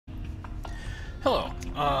Hello.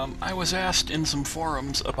 I was asked in some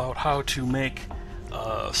forums about how to make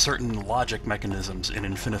certain logic mechanisms in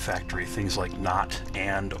Infinifactory, things like not,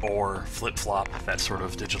 and, or, flip-flop, that sort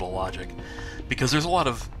of digital logic, because there's a lot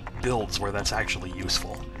of builds where that's actually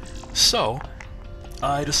useful. So,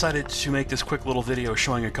 I decided to make this quick little video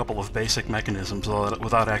showing a couple of basic mechanisms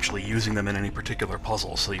without actually using them in any particular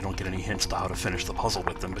puzzle, so you don't get any hints to how to finish the puzzle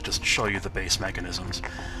with them, but just show you the base mechanisms.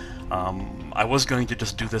 I was going to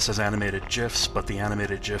just do this as animated GIFs, but the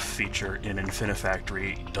animated GIF feature in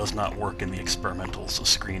Infinifactory does not work in the experimentals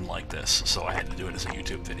screen like this, so I had to do it as a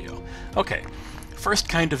YouTube video. Okay, first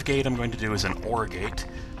kind of gate I'm going to do is an OR gate,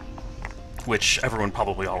 which everyone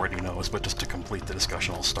probably already knows, but just to complete the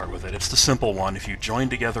discussion I'll start with it. It's the simple one. If you join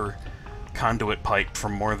together conduit pipe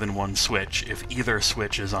from more than one switch, if either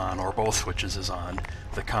switch is on or both switches is on,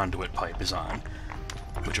 the conduit pipe is on.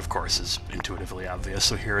 Which of course is intuitively obvious.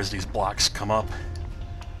 So here as these blocks come up,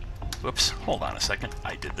 whoops, hold on a second,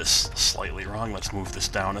 I did this slightly wrong, let's move this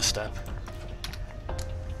down a step.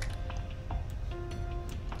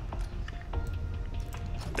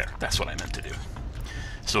 There, that's what I meant to do.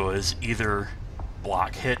 So as either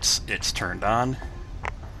block hits, it's turned on.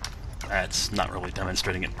 That's not really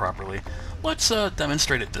demonstrating it properly. Let's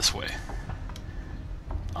demonstrate it this way.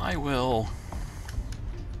 I will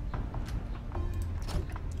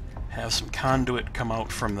have some conduit come out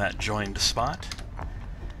from that joined spot,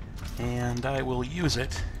 and I will use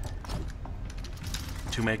it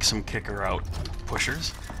to make some kicker out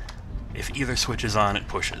pushers. If either switch is on, it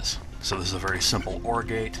pushes. So this is a very simple OR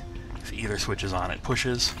gate. If either switch is on, it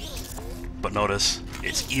pushes. But notice,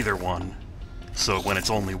 it's either one, so when it's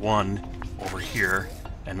only one over here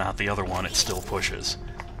and not the other one, it still pushes.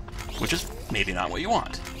 Which is maybe not what you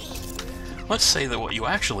want. Let's say that what you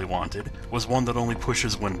actually wanted was one that only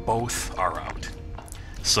pushes when both are out.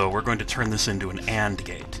 So we're going to turn this into an AND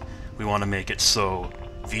gate. We want to make it so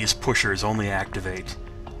these pushers only activate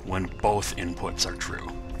when both inputs are true.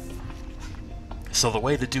 So the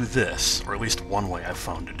way to do this, or at least one way I've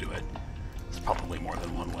found to do it, there's probably more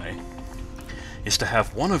than one way, is to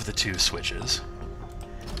have one of the two switches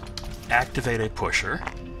activate a pusher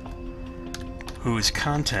whose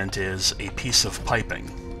content is a piece of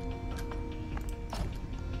piping,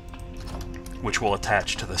 which will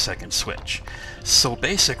attach to the second switch. So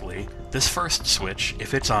basically, this first switch,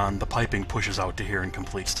 if it's on, the piping pushes out to here and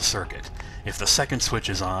completes the circuit. If the second switch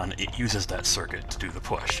is on, it uses that circuit to do the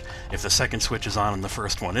push. If the second switch is on and the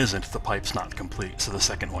first one isn't, the pipe's not complete, so the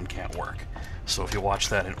second one can't work. So if you watch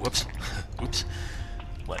that and whoops, oops,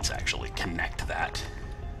 let's actually connect that.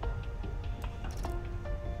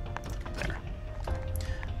 There.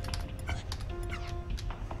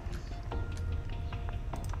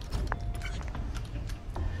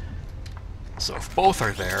 So if both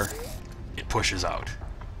are there, it pushes out.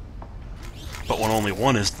 But when only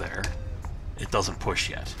one is there, it doesn't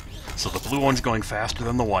push yet. So the blue one's going faster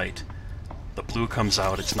than the white. The blue comes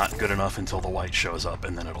out, it's not good enough until the white shows up,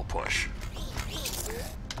 and then it'll push.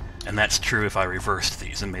 And that's true if I reversed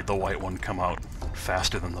these and made the white one come out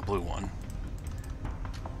faster than the blue one.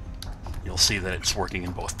 You'll see that it's working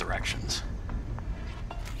in both directions.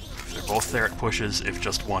 If they're both there, it pushes. If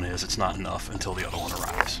just one is, it's not enough until the other one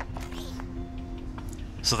arrives.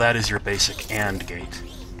 So that is your basic AND gate.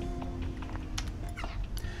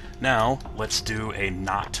 Now, let's do a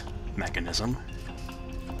NOT mechanism.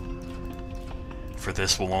 For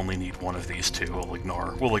this, we'll only need one of these two. We'll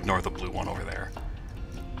ignore the blue one over there.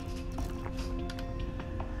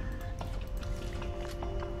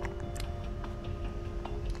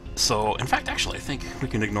 So, in fact, actually, I think we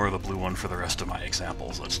can ignore the blue one for the rest of my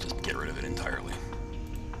examples. Let's just get rid of it entirely.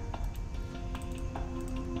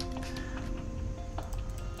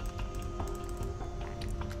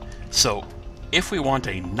 So, if we want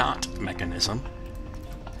a NOT mechanism,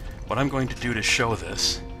 what I'm going to do to show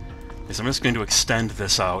this is I'm just going to extend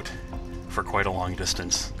this out for quite a long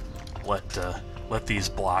distance. Let these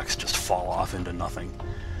blocks just fall off into nothing.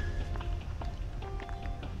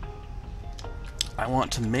 I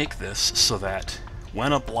want to make this so that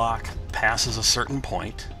when a block passes a certain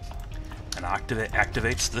point and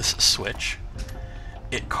activates this switch,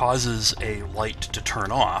 it causes a light to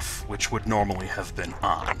turn off, which would normally have been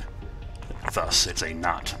on. Thus, it's a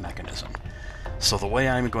NOT mechanism. So the way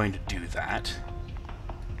I'm going to do that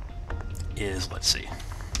is, let's see,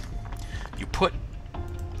 you put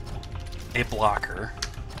a blocker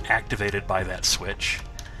activated by that switch,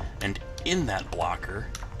 and in that blocker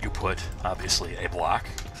you put, obviously, a block.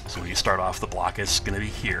 So when you start off, the block is going to be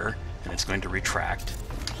here, and it's going to retract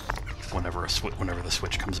whenever the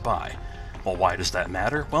switch comes by. Well, why does that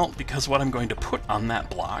matter? Well, because what I'm going to put on that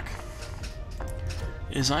block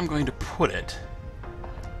is I'm going to put it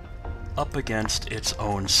up against its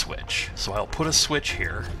own switch. So I'll put a switch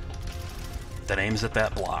here that aims at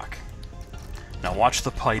that block. Now watch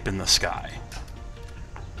the pipe in the sky.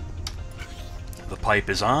 The pipe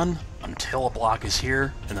is on until a block is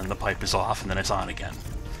here, and then the pipe is off, and then it's on again.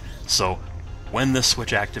 So when this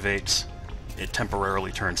switch activates, it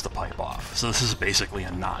temporarily turns the pipe off. So this is basically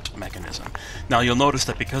a NOT mechanism. Now you'll notice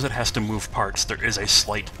that because it has to move parts, there is a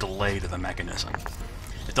slight delay to the mechanism.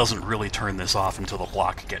 It doesn't really turn this off until the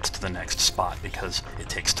block gets to the next spot, because it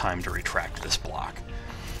takes time to retract this block.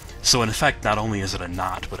 So in effect, not only is it a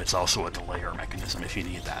NOT, but it's also a delayer mechanism if you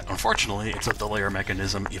need that. Unfortunately, it's a delayer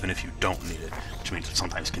mechanism even if you don't need it, which means it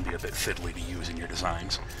sometimes can be a bit fiddly to use in your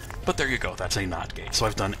designs. But there you go, that's a NOT gate. So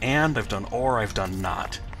I've done AND, I've done OR, I've done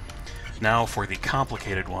NOT. Now for the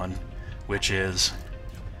complicated one, which is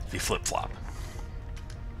the flip-flop.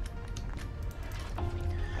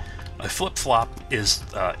 A flip-flop is,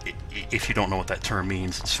 if you don't know what that term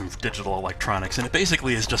means, it's from digital electronics, and it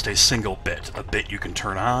basically is just a single bit. A bit you can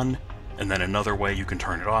turn on, and then another way you can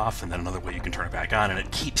turn it off, and then another way you can turn it back on, and it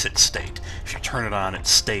keeps its state. If you turn it on, it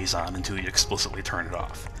stays on until you explicitly turn it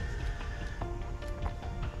off.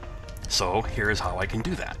 So here is how I can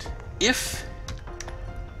do that. If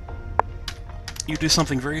you do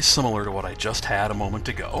something very similar to what I just had a moment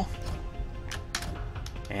ago,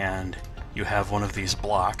 and you have one of these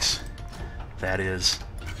blocks that is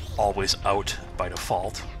always out by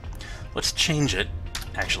default. Let's change it,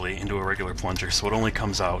 actually, into a regular plunger so it only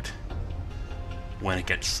comes out when it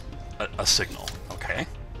gets a signal, okay?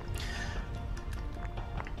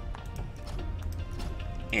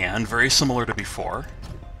 And very similar to before,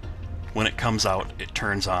 when it comes out, it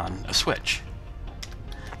turns on a switch.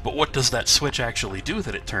 But what does that switch actually do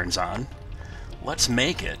that it turns on? Let's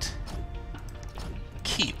make it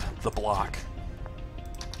keep the block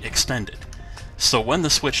extended. So when the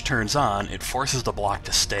switch turns on, it forces the block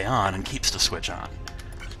to stay on and keeps the switch on.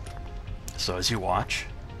 So as you watch,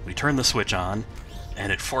 we turn the switch on,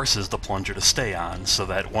 and it forces the plunger to stay on, so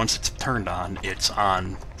that once it's turned on, it's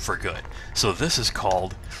on for good. So this is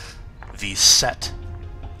called the set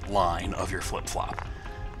line of your flip-flop.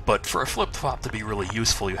 But for a flip-flop to be really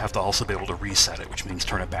useful, you have to also be able to reset it, which means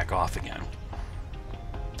turn it back off again.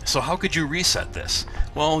 So how could you reset this?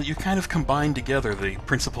 Well, you kind of combine together the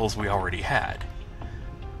principles we already had.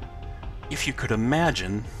 If you could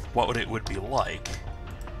imagine what it would be like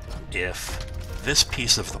if this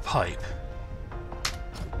piece of the pipe...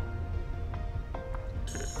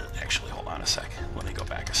 Actually, hold on a sec. Let me go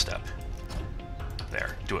back a step.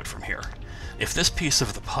 There, do it from here. If this piece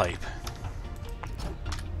of the pipe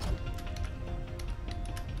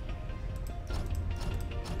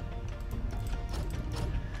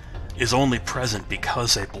is only present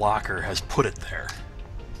because a blocker has put it there,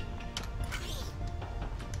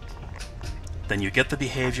 then you get the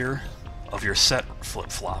behavior of your set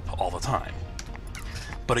flip-flop all the time.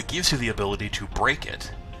 But it gives you the ability to break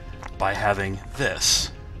it by having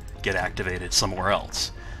this get activated somewhere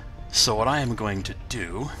else. So what I am going to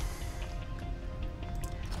do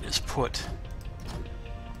is put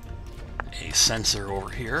a sensor over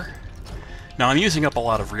here. Now I'm using up a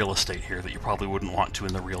lot of real estate here that you probably wouldn't want to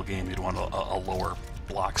in the real game. You'd want a lower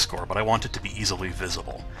block score, but I want it to be easily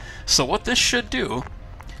visible. So what this should do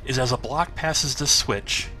is as a block passes this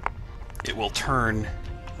switch, it will turn...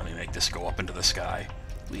 Let me make this go up into the sky.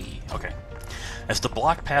 Okay. As the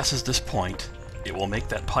block passes this point, it will make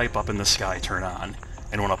that pipe up in the sky turn on,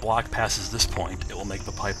 and when a block passes this point, it will make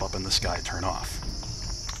the pipe up in the sky turn off.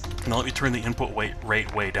 Now let me turn the input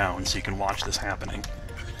rate way down so you can watch this happening.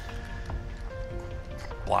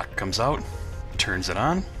 Block comes out, turns it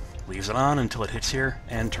on, leaves it on until it hits here,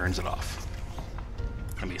 and turns it off.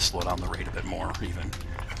 Let me slow down the rate a bit more, even.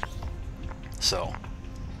 So,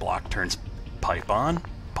 block turns pipe on,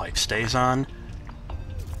 pipe stays on,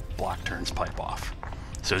 block turns pipe off.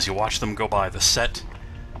 So as you watch them go by the set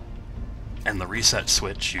and the reset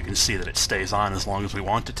switch, you can see that it stays on as long as we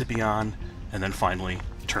want it to be on, and then finally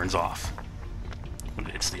turns off when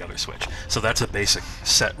it hits the other switch. So that's a basic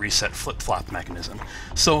set, reset, flip-flop mechanism.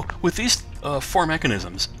 So with these four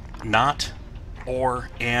mechanisms, NOT, OR,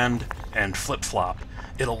 AND, and flip-flop,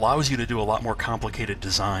 it allows you to do a lot more complicated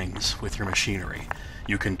designs with your machinery.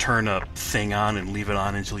 You can turn a thing on and leave it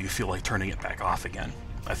on until you feel like turning it back off again.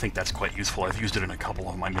 I think that's quite useful. I've used it in a couple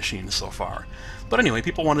of my machines so far. But anyway,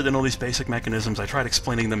 people wanted to know these basic mechanisms. I tried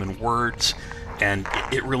explaining them in words, and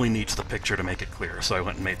it really needs the picture to make it clear, so I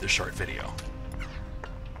went and made this short video.